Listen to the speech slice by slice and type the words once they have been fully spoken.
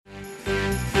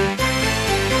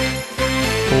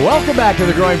Welcome back to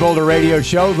the Growing Boulder Radio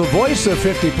Show, the voice of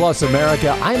 50-plus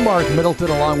America. I'm Mark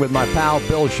Middleton, along with my pal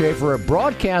Bill Schaefer,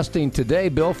 broadcasting today,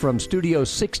 Bill, from Studio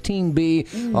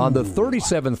 16B on the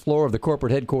 37th floor of the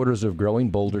corporate headquarters of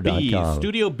GrowingBoulder.com.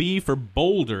 Studio B for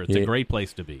Boulder. It's a great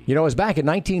place to be. You know, it was back in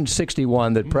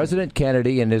 1961 that President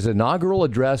Kennedy, in his inaugural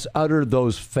address, uttered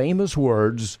those famous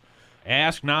words,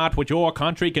 "Ask not what your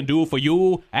country can do for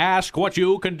you. Ask what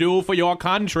you can do for your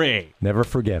country." Never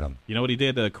forget him. You know what he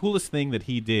did? The coolest thing that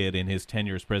he did in his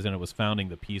tenure as president was founding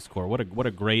the Peace Corps. What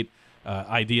a great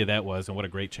idea that was, and what a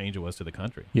great change it was to the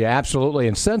country. Yeah, absolutely.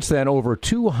 And since then, over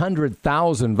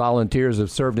 200,000 volunteers have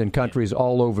served in countries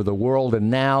all over the world, and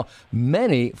now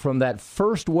many from that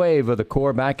first wave of the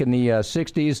Corps back in the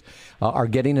 60s are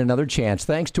getting another chance,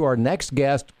 thanks to our next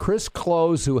guest, Chris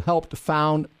Klose, who helped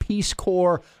found Peace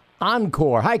Corps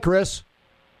Encore. Hi, Chris.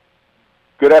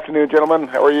 Good afternoon, gentlemen.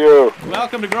 How are you?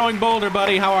 Welcome to Growing Boulder,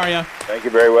 buddy. How are you? Thank you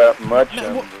very much.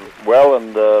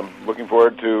 Looking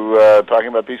forward to talking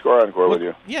about Peace Corps Encore with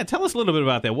you. Yeah, tell us a little bit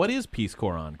about that. What is Peace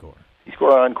Corps Encore? Peace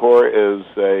Corps Encore is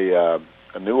a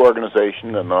new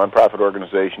organization, a nonprofit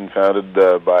organization founded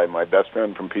by my best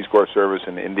friend from Peace Corps service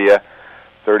in India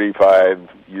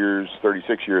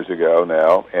 36 years ago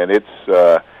now, and it's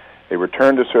a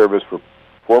return to service for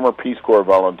former Peace Corps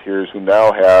volunteers who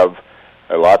now have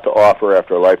a lot to offer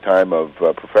after a lifetime of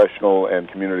professional and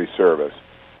community service.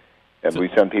 And we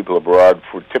send people abroad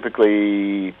for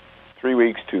typically 3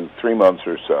 weeks to 3 months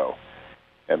or so.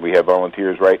 And we have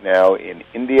volunteers right now in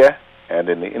India and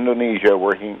in Indonesia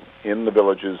working in the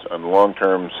villages on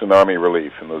long-term tsunami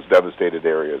relief in those devastated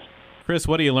areas. Chris,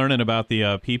 what are you learning about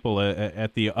the people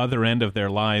at the other end of their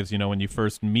lives? You know, when you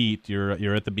first meet,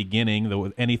 you're at the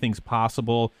beginning. Anything's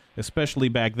possible, especially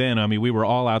back then. I mean, we were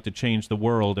all out to change the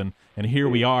world, and here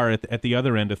we are at the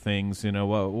other end of things. You know,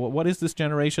 what is this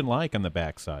generation like on the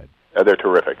backside? They're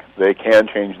terrific. They can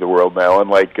change the world now. And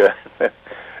like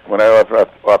when I left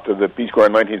off to the Peace Corps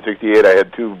in 1968, I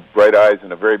had 2 bright eyes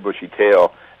and a very bushy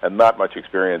tail and not much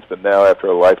experience. But now, after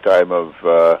a lifetime of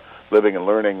living and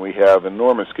learning, we have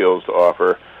enormous skills to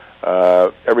offer.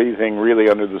 Everything really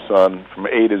under the sun, from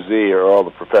A to Z, are all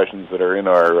the professions that are in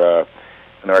our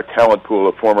talent pool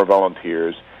of former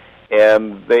volunteers,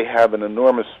 and they have an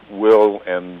enormous will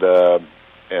and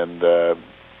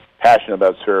passion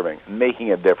about serving,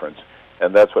 making a difference,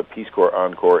 and that's what Peace Corps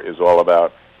Encore is all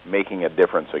about: making a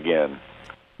difference again.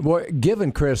 Well,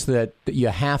 given, Chris, that you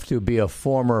have to be a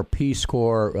former Peace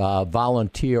Corps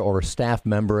volunteer or staff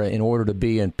member in order to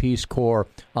be in Peace Corps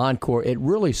Encore, it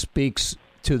really speaks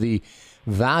to the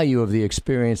value of the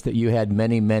experience that you had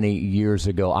many, many years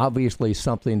ago. Obviously,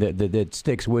 something that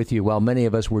sticks with you. While many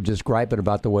of us were just griping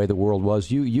about the way the world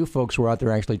was, you folks were out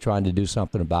there actually trying to do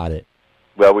something about it.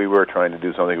 Well, we were trying to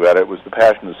do something about it. It was the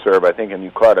passion to serve, I think, and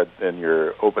you caught it in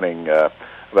your opening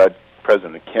about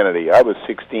President Kennedy. I was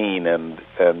 16, and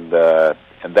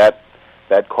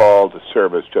that call to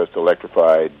service just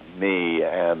electrified me.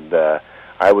 And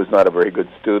I was not a very good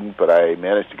student, but I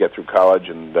managed to get through college,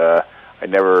 and I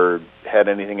never had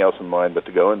anything else in mind but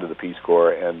to go into the Peace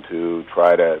Corps and to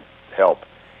try to help.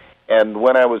 And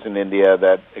when I was in India,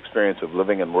 that experience of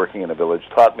living and working in a village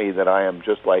taught me that I am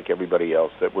just like everybody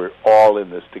else, that we're all in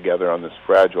this together on this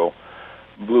fragile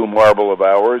blue marble of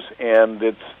ours, and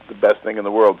it's the best thing in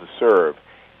the world to serve.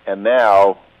 And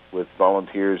now, with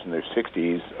volunteers in their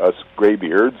 60s, us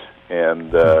graybeards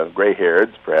and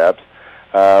gray-haireds, perhaps,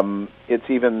 it's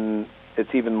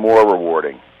even more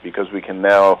rewarding because we can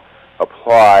now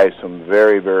apply some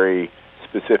very, very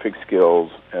specific skills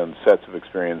and sets of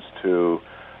experience to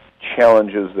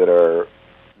challenges that are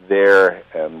there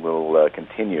and will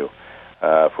continue.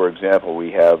 For example,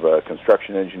 we have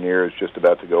construction engineers just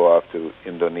about to go off to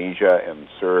Indonesia and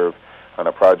serve on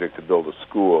a project to build a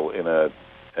school in a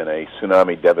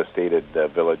tsunami-devastated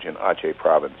village in Aceh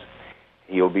province.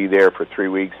 He'll be there for 3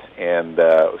 weeks and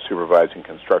supervising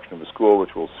construction of a school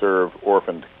which will serve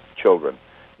orphaned children,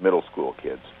 middle school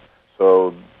kids.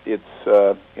 So it's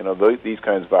these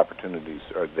kinds of opportunities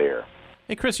are there.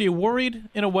 Hey, Chris, are you worried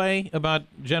in a way about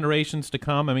generations to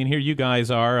come? I mean, here you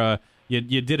guys are.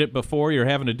 You did it before. You're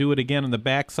having to do it again on the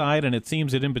backside, and it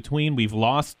seems that in between we've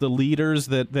lost the leaders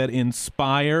that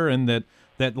inspire and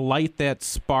that light that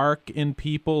spark in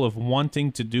people of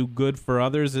wanting to do good for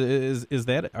others.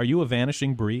 Are you a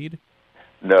vanishing breed?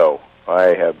 No.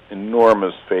 I have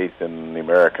enormous faith in the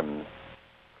American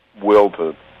will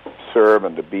to serve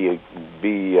and to be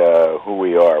who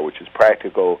we are, which is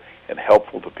practical and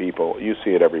helpful to people. You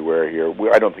see it everywhere here.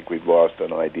 I don't think we've lost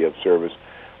an idea of service.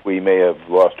 We may have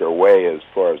lost our way as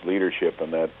far as leadership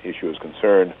and that issue is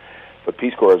concerned, but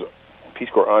Peace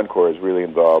Corps Encore is really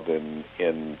involved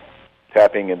in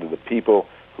tapping into the people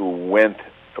who went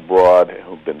abroad,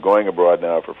 who've been going abroad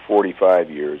now for 45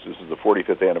 years. This is the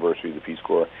 45th anniversary of the Peace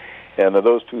Corps. And of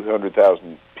those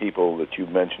 200,000 people that you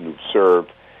mentioned who've served,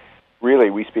 really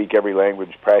we speak every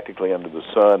language practically under the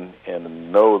sun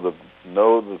and know the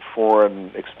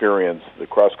foreign experience, the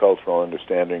cross-cultural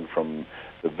understanding from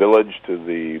the village to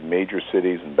the major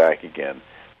cities and back again.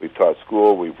 We've taught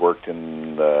school, we've worked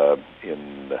in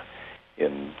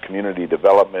community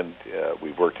development,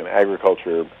 we've worked in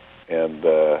agriculture, and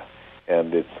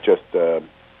it's just it's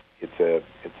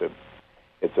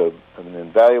an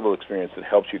invaluable experience that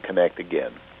helps you connect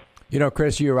again. You know,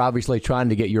 Chris, you're obviously trying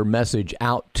to get your message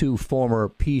out to former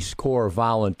Peace Corps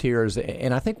volunteers,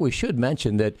 and I think we should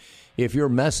mention that if your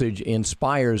message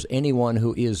inspires anyone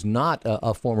who is not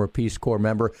a former Peace Corps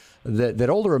member, that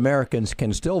older Americans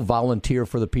can still volunteer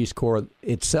for the Peace Corps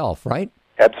itself, right?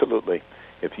 Absolutely.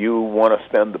 If you want to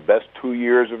spend the best 2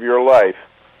 years of your life,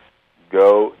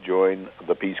 go join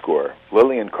the Peace Corps.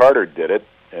 Lillian Carter did it,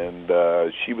 and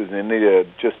she was in India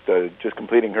just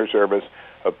completing her service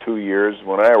of 2 years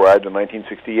when I arrived in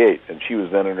 1968, and she was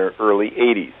then in her early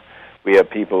 80s. We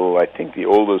have people, I think the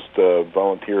oldest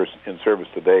volunteer in service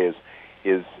today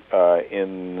is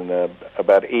in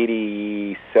about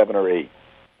 87 or 8.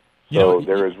 So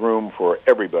there is room for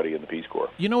everybody in the Peace Corps.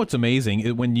 You know what's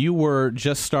amazing? When you were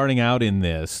just starting out in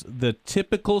this, the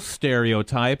typical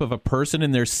stereotype of a person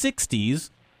in their 60s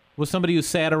was somebody who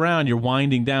sat around, you're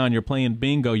winding down, you're playing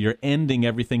bingo, you're ending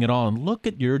everything at all. And look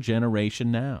at your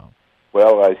generation now.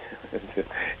 Well,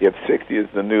 if 60 is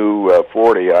the new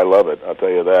 40, I love it. I'll tell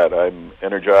you that. I'm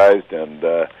energized, and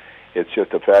it's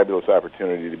just a fabulous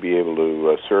opportunity to be able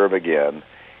to serve again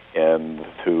and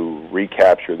to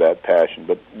recapture that passion.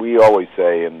 But we always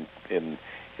say in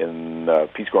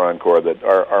Peace Corps Encore that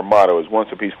our motto is once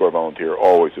a Peace Corps volunteer,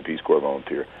 always a Peace Corps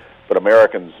volunteer. But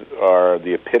Americans are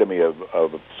the epitome of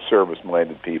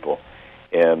service-minded people.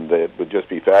 And it would just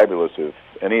be fabulous if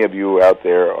any of you out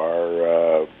there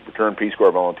are returned Peace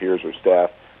Corps volunteers or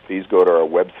staff. Please go to our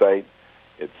website.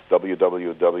 It's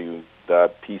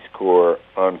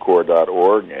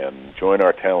www.peacecorpsencore.org and join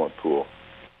our talent pool.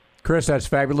 Chris, that's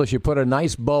fabulous. You put a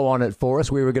nice bow on it for us.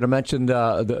 We were going to mention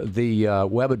the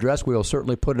web address. We'll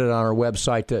certainly put it on our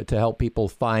website to help people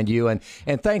find you. And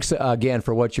thanks again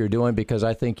for what you're doing, because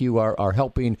I think you are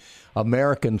helping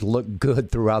Americans look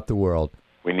good throughout the world.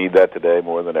 We need that today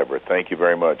more than ever. Thank you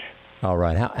very much. All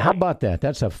right. How about that?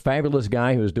 That's a fabulous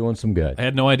guy who's doing some good. I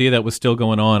had no idea that was still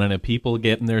going on. And if people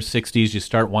get in their 60s, you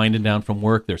start winding down from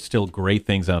work, there's still great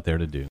things out there to do.